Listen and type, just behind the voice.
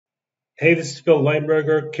Hey, this is Phil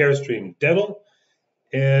Leinberger, CareStream Dental,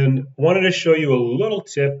 and wanted to show you a little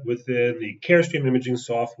tip within the CareStream imaging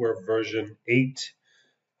software version 8.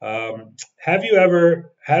 Have you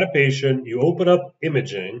ever had a patient, you open up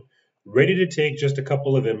imaging, ready to take just a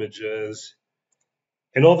couple of images,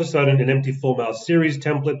 and all of a sudden an empty full mouth series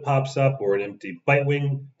template pops up or an empty bite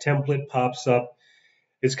wing template pops up?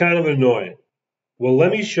 It's kind of annoying. Well,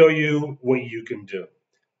 let me show you what you can do.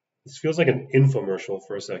 This feels like an infomercial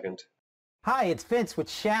for a second. Hi, it's Vince with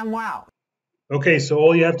ShamWow. Okay, so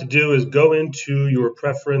all you have to do is go into your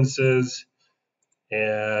preferences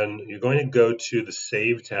and you're going to go to the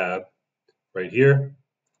Save tab right here.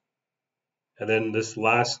 And then this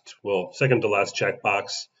second to last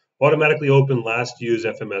checkbox, automatically open last use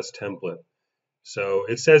FMS template. So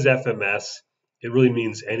it says FMS. It really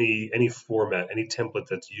means any format, any template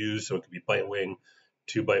that's used. So it could be bite wing,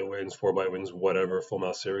 2 bite wings, 4 bite wings, whatever, full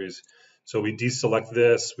mouth series. So we deselect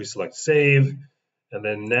this, we select Save, and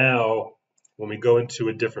then now when we go into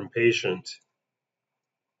a different patient,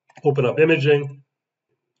 open up imaging,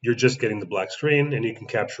 you're just getting the black screen and you can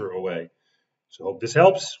capture away. So hope this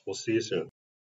helps. We'll see you soon.